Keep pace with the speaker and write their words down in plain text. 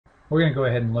We're going to go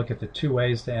ahead and look at the two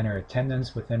ways to enter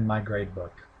attendance within My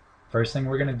Gradebook. First thing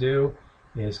we're going to do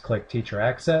is click Teacher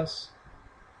Access.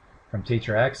 From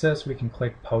Teacher Access, we can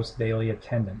click Post Daily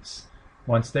Attendance.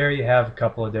 Once there, you have a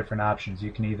couple of different options.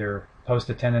 You can either post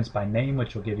attendance by name,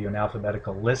 which will give you an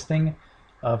alphabetical listing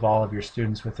of all of your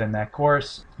students within that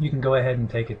course. You can go ahead and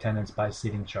take attendance by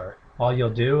seating chart. All you'll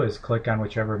do is click on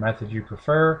whichever method you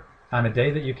prefer. On a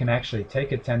day that you can actually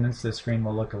take attendance, this screen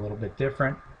will look a little bit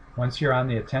different. Once you're on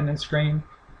the attendance screen,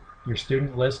 your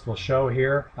student list will show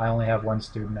here. I only have one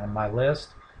student on my list,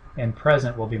 and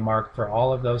present will be marked for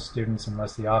all of those students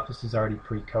unless the office has already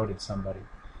pre-coded somebody.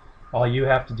 All you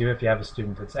have to do if you have a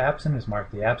student that's absent is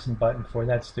mark the absent button for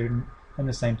that student, and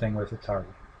the same thing with a tardy.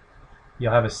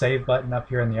 You'll have a save button up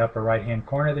here in the upper right hand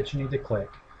corner that you need to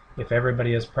click. If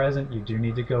everybody is present, you do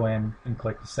need to go in and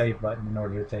click the save button in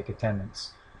order to take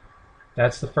attendance.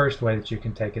 That's the first way that you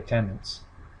can take attendance.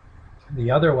 The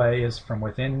other way is from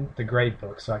within the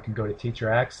gradebook. So I can go to Teacher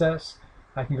Access,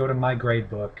 I can go to My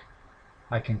Gradebook,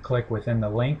 I can click within the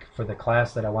link for the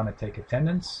class that I want to take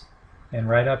attendance, and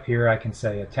right up here I can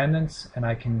say attendance, and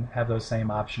I can have those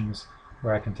same options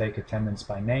where I can take attendance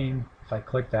by name. If I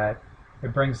click that,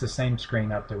 it brings the same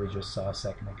screen up that we just saw a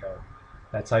second ago.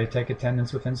 That's how you take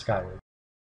attendance within Skyward.